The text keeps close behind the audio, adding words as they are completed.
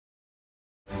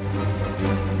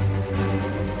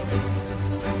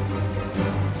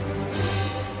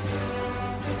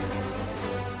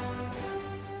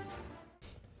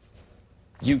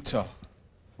Utah.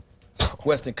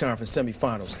 Western Conference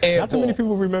semifinals. Not too many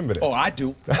people remember that. Oh, I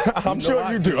do. I'm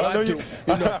sure you do. I do.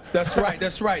 You know, that's right.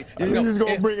 That's right. You just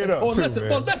gonna bring it up. Oh, too, listen.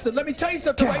 man. Well, listen. Let me tell you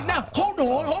something right now. Hold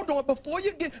on. Before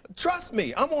you get, trust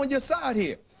me, I'm on your side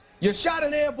here. You shot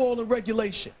an air ball in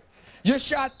regulation. You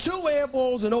shot 2 air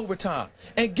balls in overtime.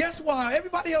 And guess why?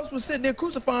 Everybody else was sitting there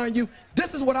crucifying you.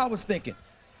 This is what I was thinking.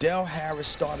 Del Harris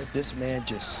started this man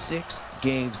just 6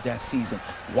 games that season.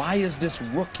 Why is this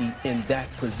rookie in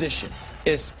that position?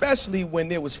 Especially when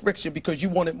there was friction because you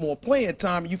wanted more playing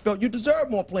time and you felt you deserved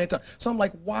more playing time. So I'm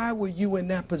like, why were you in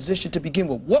that position to begin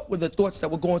with? What were the thoughts that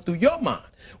were going through your mind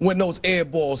when those air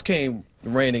balls came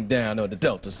raining down on the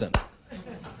Delta Center?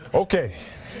 Okay.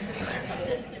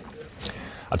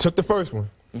 I took the first one.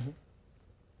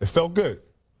 It felt good.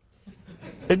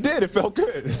 It did. It felt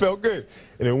good. It felt good.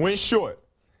 And it went short.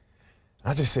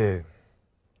 I just said,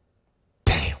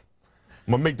 damn,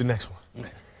 I'm going to make the next one.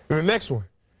 And the next one,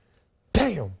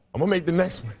 damn, I'm going to make the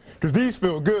next one. Because these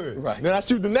feel good. Right. Then I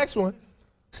shoot the next one. I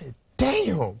said,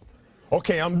 damn.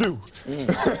 Okay, I'm due.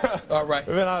 All right.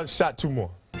 And then I shot 2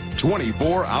 more.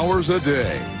 24 hours a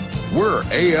day. We're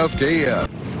AFKF.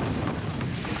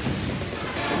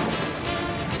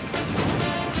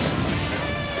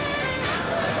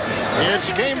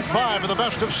 It's Game 5 of the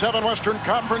best-of-7 Western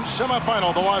Conference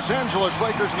semifinal. The Los Angeles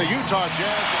Lakers and the Utah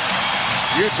Jazz.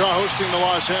 Utah hosting the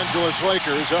Los Angeles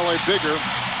Lakers. LA bigger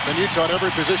than Utah at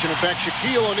every position. In fact,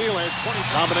 Shaquille O'Neal has 20.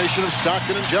 Combination of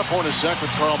Stockton and Jeff Hornacek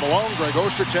with Karl Malone, Greg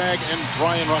Ostertag, and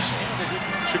Brian Russell.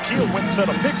 Shaquille went and set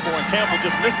a pick for him. Campbell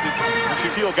just missed it. And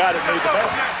Shaquille got it and made the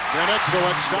basket. Then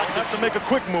excellent Stockton. Have to make a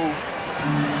quick move.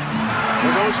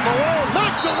 There goes Malone.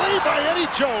 Knocked away by Eddie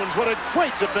Jones. What a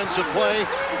great defensive play.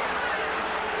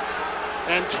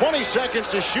 And 20 seconds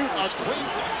to shoot a clean.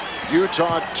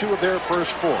 Utah, 2 of their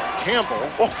first 4. Campbell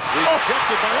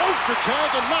rejected by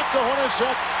Ostertag and knocked to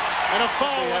Hornacek. And a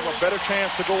foul. They have a better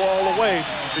chance to go all the way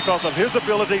because of his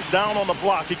ability down on the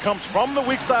block. He comes from the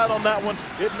weak side on that one.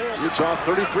 Utah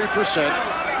 33%.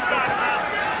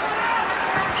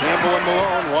 Campbell and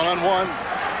Malone one-on-one.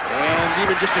 And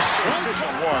even just a slight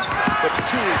one. But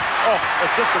 2,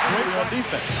 that's just a great on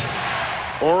defense.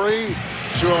 Horry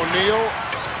to O'Neal.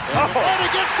 And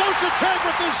against Ostertag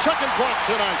with his second block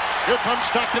tonight. Here comes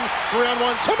Stockton,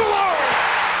 3-on-1 to Malone.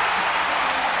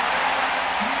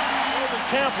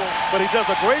 Campbell, but he does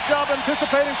a great job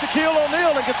anticipating Shaquille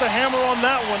O'Neal and gets a hammer on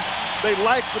that one. They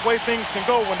like the way things can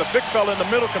go when the big fella in the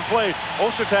middle can play.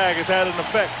 Ostertag has had an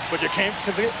effect, but you can't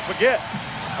forget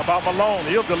about Malone.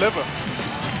 He'll deliver.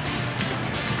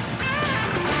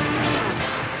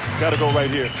 Got to go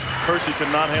right here. Percy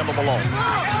cannot handle Malone.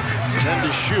 Then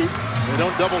to shoot. They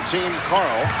don't double-team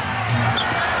Karl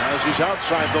as he's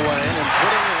outside the lane and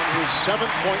putting in his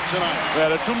 7th point tonight. Yeah,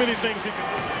 there are too many things he can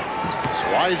do. It's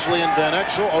Wisely and Van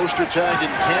Exel, Ostertag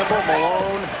and Campbell,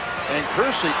 Malone and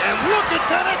Kersey. And look at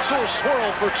Van Exel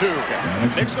swirl for 2.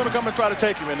 Yeah, Nick's going to come and try to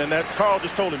take him, and then that Karl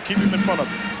just told him, keep him in front of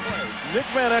him. Nick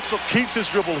Van Exel keeps his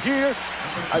dribble here.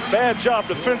 A bad job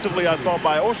defensively, I thought,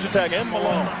 by Ostertag and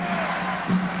Malone.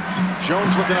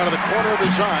 Jones looking out of the corner of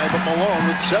his eye, but Malone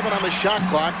with 7 on the shot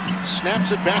clock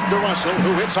snaps it back to Russell,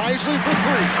 who hits Isley for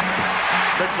 3.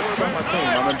 Makes it about my team.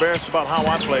 I'm embarrassed about how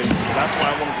I played. That's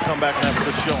why I wanted to come back and have a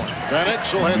good showing. Van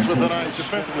Exel heads with a nice.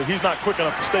 Defensively, he's not quick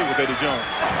enough to stay with Eddie Jones.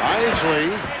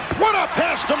 Isley, what a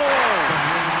pass to Malone!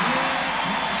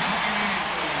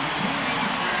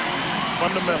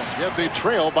 Fundamental. Yet they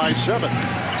trail by 7.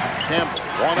 Campbell,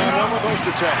 one-on-one with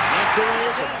Ostertag. Knocked away.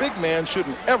 A big man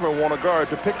shouldn't ever want a guard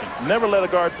to pick him. Never let a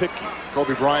guard pick you.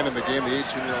 Kobe Bryant in the game, the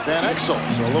 18-year-old. Van Exel.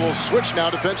 So a little switch now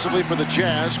defensively for the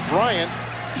Jazz. Bryant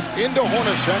into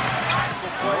Hornacek.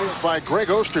 Plays by Greg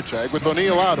Ostertag with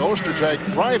O'Neal out. Ostertag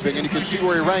thriving, and you can see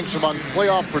where he ranks among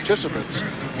playoff participants.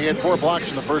 He had 4 blocks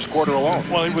in the first quarter alone.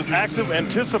 Well, he was active,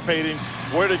 anticipating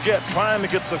where to get, trying to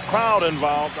get the crowd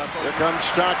involved. Here comes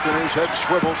Stockton, whose head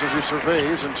swivels as he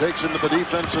surveys and takes into the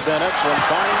defense of Van Exel and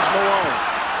finds Malone.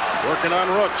 Working on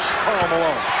Rooks, Karl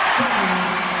Malone.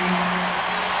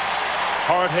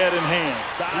 Hard head in hand,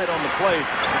 died on the play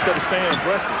instead of staying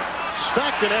aggressive.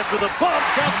 Stockton after the bump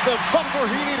got the bumper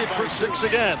he needed for 6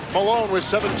 again. Malone with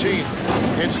 17.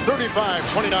 It's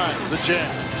 35-29, the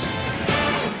Jazz.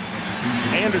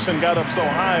 Anderson got up so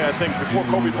high, I think, before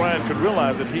Kobe Bryant could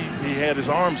realize it, he had his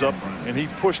arms up and he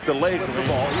pushed the legs of the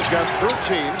ball. He's got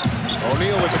 13.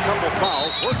 O'Neal with a couple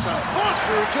fouls. Works on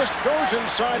Foster, who just goes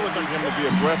inside with him to be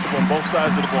aggressive on both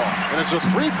sides of the ball. And it's a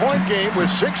 3-point game with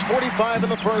 6:45 in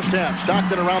the first half.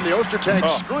 Stockton around the Ostertag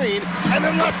screen and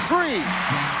then left 3.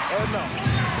 Oh, no.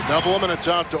 Double him, and it's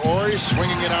out to Ori,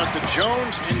 swinging it out to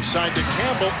Jones, inside to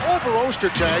Campbell, over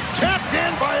Ostertag, tapped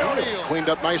in by O'Neal. Cleaned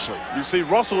up nicely. You see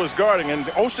Russell is guarding, and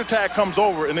Ostertag comes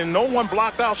over, and then no one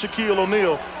blocked out Shaquille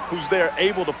O'Neal, who's there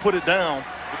able to put it down.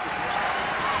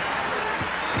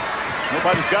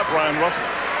 Nobody's got Brian Russell.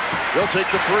 They'll take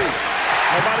the three.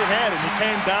 Nobody had him. He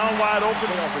came down wide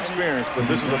open off experience, but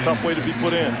this is a tough way to be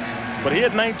put in. But he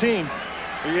had 19.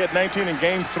 He had 19 in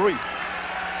game 3.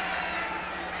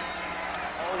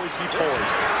 Always be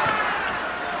poised.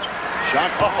 Shot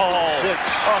clock at 6.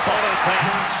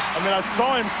 I mean, I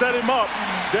saw him set him up.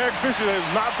 Derek Fisher is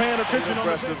not paying attention on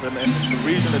aggressive, and the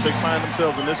reason that they find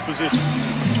themselves in this position.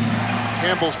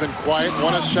 Campbell's been quiet,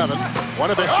 1 of 7.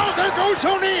 Oh, there goes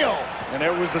O'Neal! And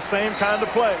it was the same kind of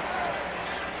play.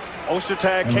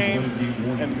 Ostertag came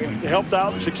and helped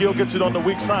out. Shaquille gets it on the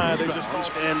weak side. They just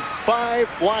and 5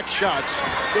 block shots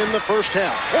in the first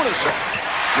half. Hornacek.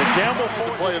 The gamble for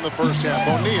play in the first half.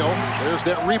 O'Neal, there's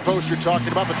that repost you're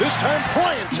talking about, but this time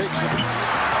Bryant takes it.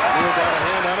 O'Neal got a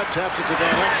hand on it, taps it to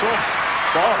Van Exel.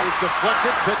 Ball is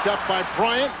deflected, picked up by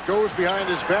Bryant, goes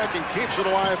behind his back and keeps it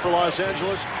alive for Los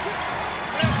Angeles.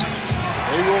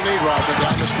 They will need Rodman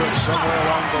down the stretch somewhere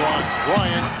along the line.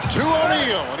 Bryant to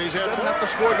O'Neal, and he's doesn't have to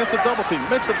score against a double team.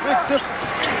 Makes a big difference.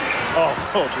 Oh,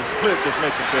 the split just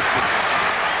makes a difference.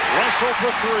 Russell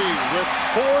for 3 with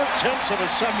 4/10 of a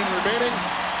second remaining,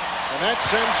 and that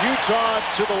sends Utah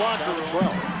to the locker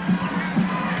room.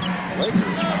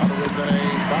 Lakers now within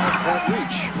a 5-point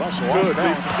reach. Russell good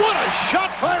defense. What a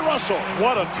shot by Russell!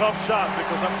 What a tough shot,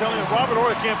 because I'm telling you, Robert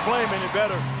Horry can't play him any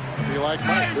better. Be like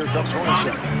Mike. Here comes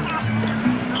Hornacek.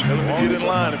 Tell him to get in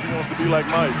line if he wants to be like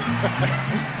Mike.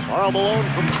 Karl Malone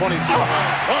from 23.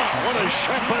 What a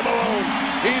shot by Malone.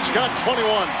 He's got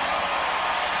 21.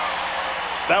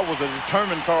 That was a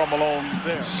determined Karl Malone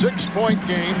there. 6-point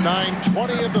game,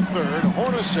 9:20 in the third.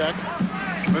 Hornacek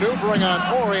maneuvering on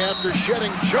Horry after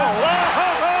shedding Joe.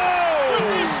 Oh!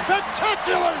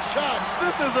 Spectacular shot.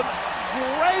 This is a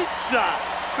great shot.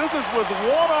 This is with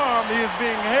one arm. He is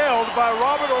being held by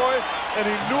Robert Horry, and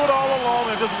he knew it all along.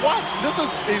 And just watch.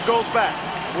 He goes back.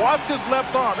 Watch his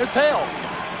left arm. It's held.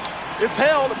 It's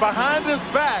held behind his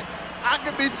back. I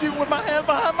could beat you with my hand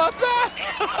behind my back.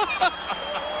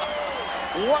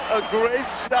 What a great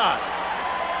shot.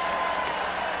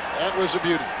 That was a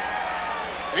beauty.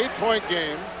 8-point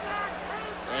game.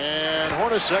 And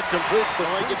Hornacek completes the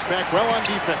leg, gets back well on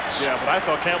defense. Yeah, but I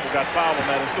thought Campbell got fouled on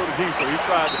that, and so did he, so he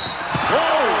tried to...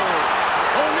 Whoa!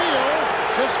 O'Neal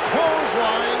just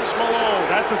clotheslines Malone.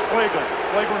 That's a flagrant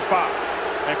foul.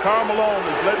 And Karl Malone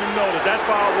is letting him know that that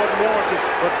foul wasn't warranted.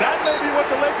 But that may be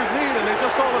what the Lakers need, and they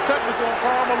just called a technical on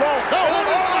Karl Malone. No,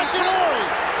 Hornacek and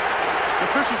Horry! The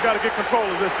Fisher's got to get control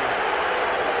of this one.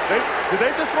 Did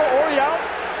they just throw Horry out?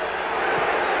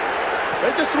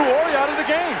 They just threw Horry out of the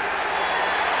game.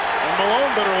 And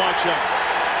Malone better watch out.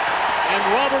 And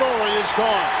Robert Horry is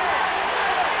gone.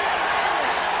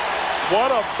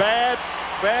 What a bad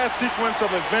sequence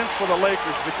of events for the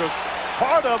Lakers, because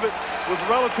part of it was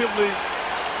relatively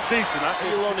decent.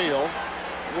 O'Neal.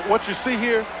 What you see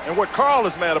here, and what Karl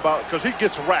is mad about, because he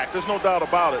gets racked, there's no doubt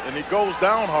about it, and he goes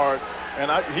down hard, and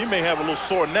he may have a little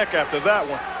sore neck after that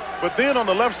one. But then on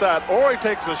the left side, Horry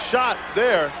takes a shot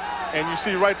there, and you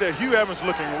see right there, Hugh Evans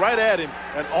looking right at him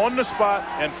and on the spot,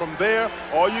 and from there,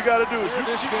 all you got to do is...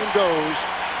 This game goes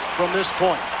from this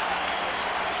point.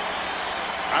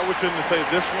 I would tend to say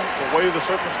this one, the way the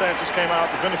circumstances came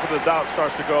out, the benefit of the doubt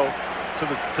starts to go to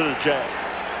the Jazz.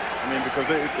 I mean, because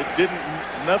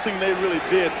nothing they really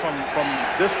did from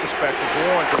this perspective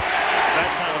warranted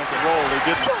that kind of role.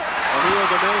 They didn't. O'Neal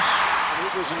the miss.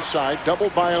 It was inside,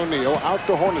 doubled by O'Neal, out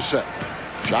to Hornacek.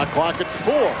 Shot clock at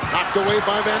 4, knocked away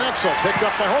by Van Exel, picked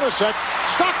up by Hornacek,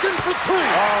 Stockton for 3.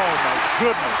 Oh my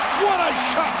goodness. What a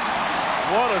shot.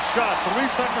 What a shot. 3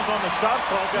 seconds on the shot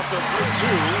clock after 2.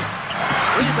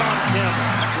 Rebound Campbell.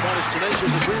 It's about as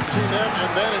tenacious as we've seen them, and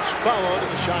then it's followed in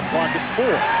the shot clock at 4.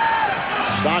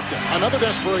 Stockton, another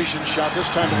desperation shot, this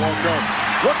time it won't go.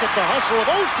 Look at the hustle of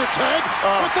Ostertag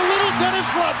with the little Dennis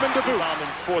Rodman to boot.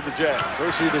 For the Jazz. So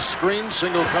see the screen,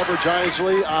 single coverage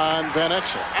Isley on Van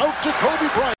Exel. Out to Kobe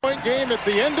Bryant. Point game at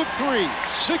the end of 3,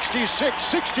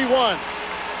 66-61.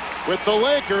 With the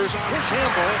Lakers, Chris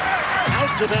Campbell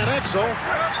out to Van Exel.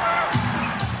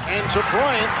 And to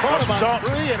Bryant, thought about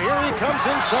 3, and here he comes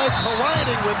inside,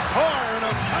 colliding with Carr in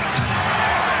a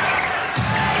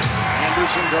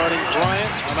Anderson guarding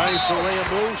Bryant. A nice array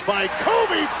of moves by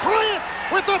Kobe Bryant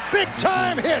with a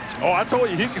big-time hit. Oh, I told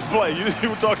you he can play. You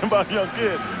were talking about a young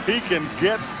kid. He can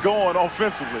get going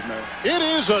offensively, man. It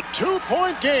is a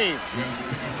 2-point game.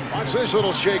 Watch this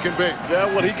little shake and bake.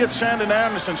 Yeah, well, he gets Shandon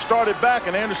Anderson started back,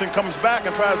 and Anderson comes back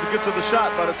and tries to get to the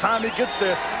shot. By the time he gets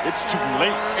there, it's too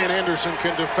late. And Anderson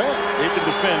can defend. He can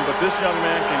defend, but this young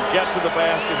man can get to the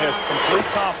basket, has complete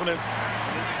confidence.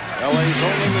 LA's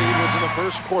only lead was in the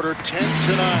first quarter,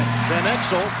 10-9. Van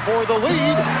Exel for the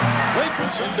lead.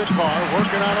 Lakers into Carr,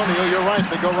 working on O'Neal. You're right,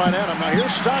 they go right at him. Now here's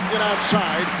Stockton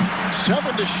outside,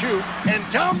 7 to shoot, and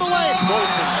down the lane. Goes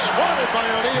swatted by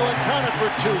O'Neal and counted for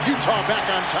 2. Utah back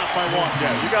on top by 1. Yeah,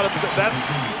 you got to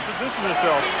position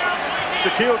yourself.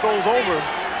 Shaquille goes over,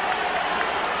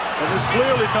 and it's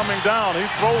clearly coming down. He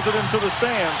throws it into the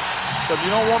stands, but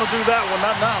you don't want to do that one,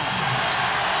 not now.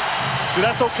 See,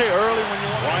 that's okay early when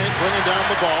you want. Bryant bringing down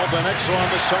the ball. Van Exel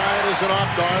on the side is an off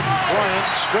guard. Bryant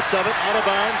stripped of it, out of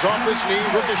bounds, off his knee,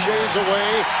 ricochets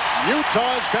away.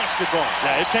 Utah's basketball.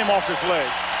 Yeah, it came off his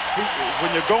leg.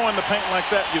 When you go in the paint like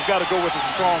that, you've got to go with it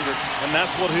stronger, and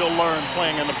that's what he'll learn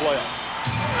playing in the playoffs.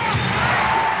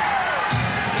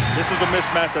 This is a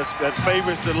mismatch that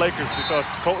favors the Lakers because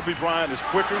Kobe Bryant is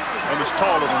quicker and he's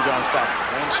taller than John Stockton.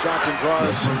 And Stockton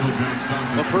draws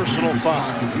the personal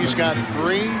foul. He's got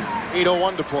 3,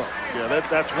 8:01 to play. Yeah,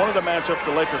 that's one of the matchups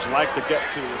the Lakers like to get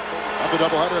to. Of the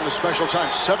doubleheader in the special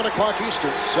time, 7 o'clock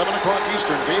Eastern. 7 o'clock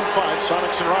Eastern, Game 5,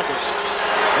 Sonics and Rockets.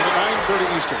 And at 9:30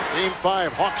 Eastern, Game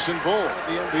 5, Hawks and Bulls.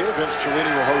 The NBA, Vince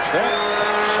Cellini will host that.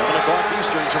 7 o'clock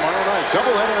Eastern tomorrow night.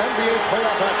 Doubleheader NBA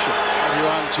playoff action out here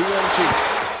on TNT.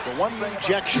 The one thing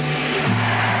injection.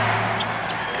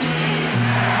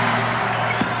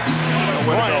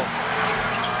 Nowhere to go.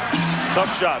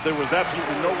 Tough shot. There was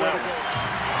absolutely nowhere to go.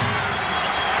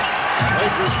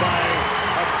 Lakers by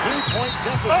a 3-point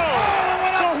deficit. Oh,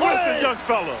 what a play! The young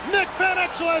fella. Nick Van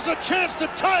Exel has a chance to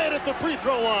tie it at the free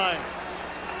throw line.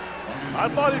 I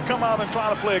thought he'd come out and try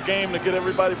to play a game to get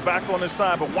everybody back on his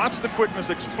side, but watch the quickness.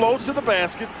 Explodes to the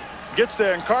basket, gets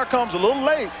there, and Carr comes a little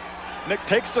late. Nick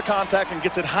takes the contact and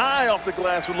gets it high off the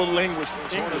glass with a little English.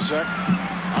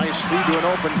 Nice feed to an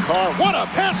open Carr. What a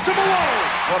pass to Malone!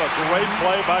 What a great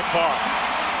play by Carr.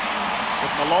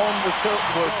 If Malone was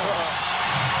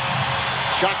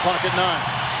shot clock at 9.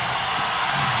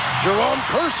 Jerome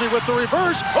Kersey with the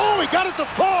reverse. Oh, he got it to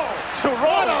fall.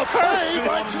 What a play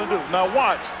by Jerome. Now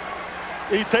watch.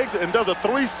 He takes it and does a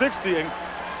 360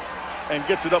 and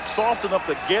gets it up soft enough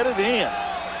to get it in.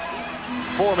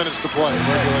 4 minutes to play,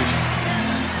 regulation.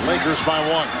 Lakers by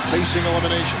 1, facing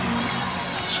elimination.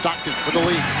 Stockton for the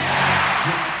lead.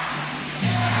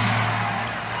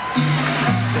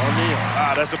 O'Neal.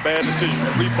 That's a bad decision.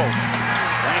 Repost.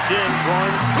 Back in,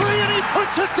 drawing 3, and he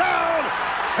puts it down.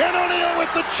 And O'Neal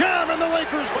with the jam, and the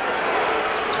Lakers.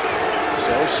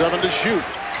 So 7 to shoot,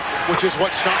 which is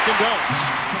what Stockton does.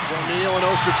 O'Neal and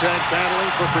Ostertag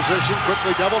battling for position,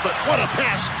 quickly double, but what a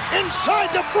pass inside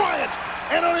to Bryant.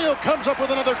 And O'Neal comes up with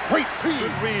another great feed.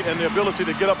 Good read and the ability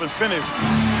to get up and finish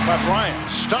by Bryant.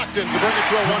 Stockton to bring it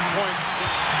to a 1-point.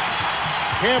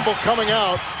 Campbell coming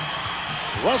out.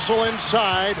 Russell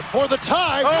inside for the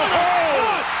tie.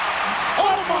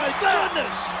 Oh my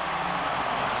goodness!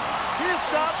 His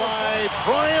shot by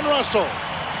Brian Russell.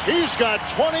 He's got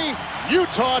 20.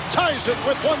 Utah ties it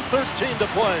with 1:13 to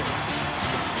play.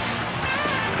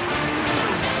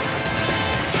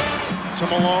 To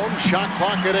Malone, shot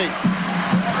clock at 8.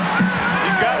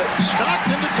 He's got it.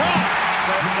 Stockton to top.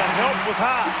 The help was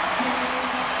high.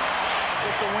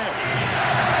 Get the win.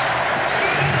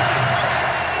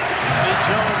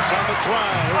 Jones on the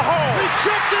drive.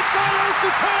 Rejected by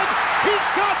Ostertag. He's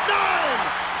got 9.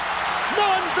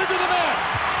 None bigger than that.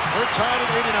 We're tied at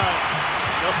 89.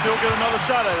 They'll still get another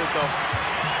shot at it, though.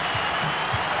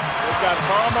 They've got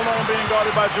Karl Malone being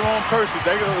guarded by Jerome Kersey.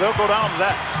 They'll go down to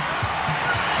that.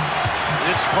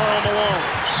 It's Karl Malone,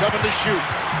 7 to shoot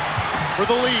for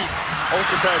the lead.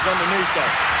 Ostertag's underneath,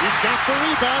 though. He's got the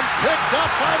rebound, picked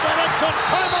up by Van Exel.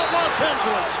 Timeout, Los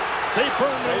Angeles. They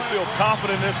feel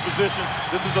confident in this position.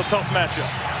 This is a tough matchup.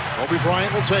 Kobe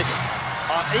Bryant will take it.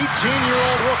 An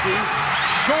 18-year-old rookie,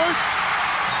 short.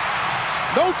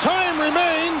 No time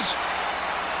remains.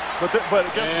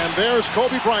 And there's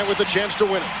Kobe Bryant with the chance to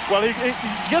win it. Well, he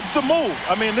gets the move.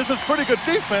 I mean, this is pretty good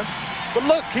defense. But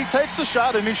look, he takes the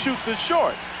shot and he shoots it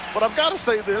short. But I've got to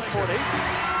say this for an 18.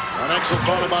 Van Exel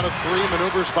thought about a 3.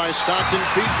 Maneuvers by Stockton.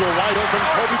 Feeds to a wide open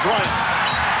Kobe Bryant.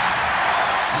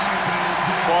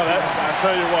 Boy, I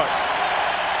tell you what.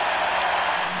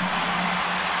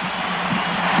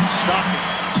 Stockton.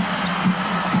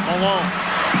 Malone.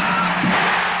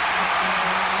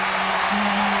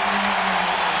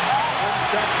 He's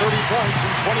got 30 points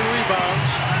and 20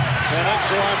 rebounds. Van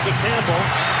Exel out to Campbell.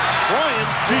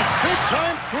 Bryant deep, big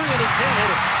time 3, and he can't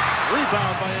hit it.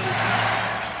 Rebound by Anderson.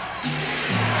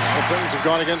 Well, things have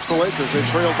gone against the Lakers. They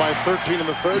trailed by 13 in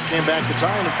the third, came back to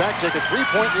tie, and in fact take a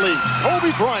 3-point lead.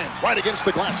 Kobe Bryant right against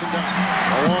the glass and down.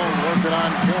 Malone working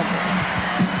on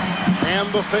Campbell. And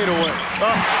the fadeaway.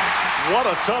 What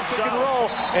a tough shot and roll,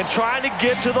 and trying to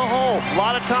get to the hole. A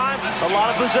lot of time, a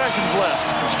lot of possessions left.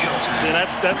 And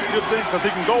that's a good thing because he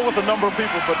can go with a number of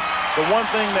people. But the one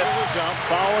thing that was out,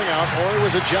 fouling out, Horry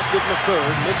was ejected in the third.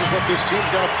 And this is what this team's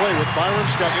got to play with.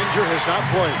 Byron's got injured, has not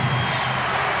played.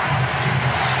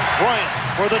 Bryant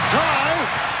for the tie.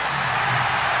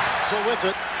 So with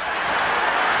it,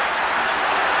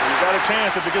 you got a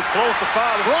chance if it gets close to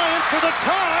 5. Bryant for the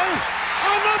tie.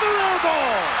 Another air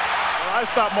ball. I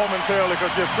stopped momentarily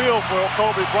because you feel for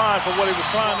Kobe Bryant for what he was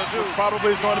trying to do.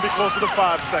 Probably is going to be closer to 5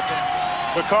 seconds.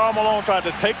 But Karl Malone tried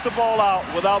to take the ball out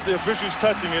without the officials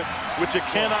touching it, which you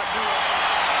cannot do.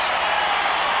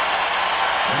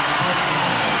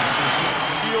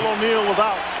 Shaquille O'Neal was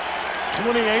out.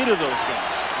 28 of those games.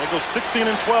 They go 16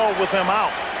 and 12 with him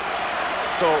out.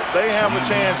 So they have a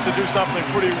chance to do something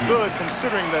pretty good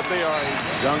considering that they are a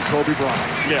young Kobe Bryant.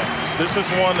 Yeah, this is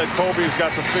one that Kobe's got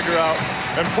to figure out.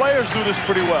 And players do this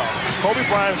pretty well. Kobe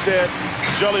Bryant's dad,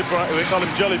 Jelly Bryant, they call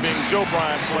him Jelly Bean, Joe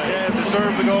Bryant played. Jazz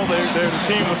deserve to go. They're the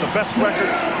team with the best record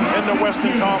in the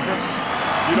Western Conference.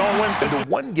 You don't win. And the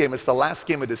one game, it's the last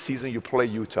game of the season you play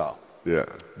Utah. Yeah.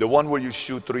 The one where you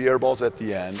shoot 3 air balls at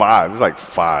the end. 5. It was like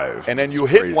 5. And then you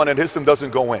hit one and his team doesn't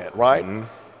go in, right? Mm-hmm.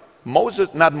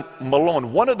 Moses, not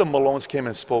Malone, one of the Malones came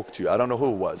and spoke to you. I don't know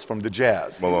who it was, from the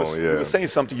Jazz. Malone, He was saying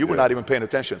something, you were not even paying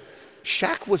attention.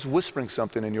 Shaq was whispering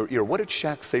something in your ear. What did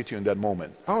Shaq say to you in that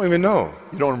moment? I don't even know.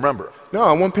 You don't remember? No,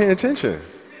 I wasn't paying attention.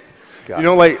 Got you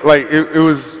know, it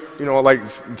was, you know, like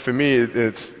for me,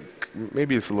 it's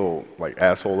maybe it's a little like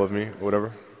asshole of me or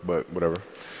whatever, but whatever.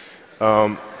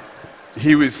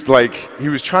 He was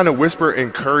trying to whisper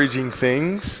encouraging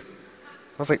things.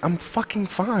 I was like, I'm fucking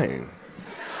fine.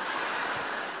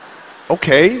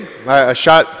 Okay, I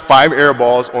shot 5 air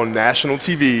balls on national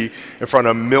TV in front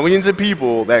of millions of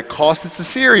people that cost us the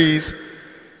series,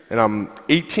 and I'm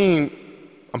 18.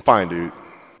 I'm fine, dude.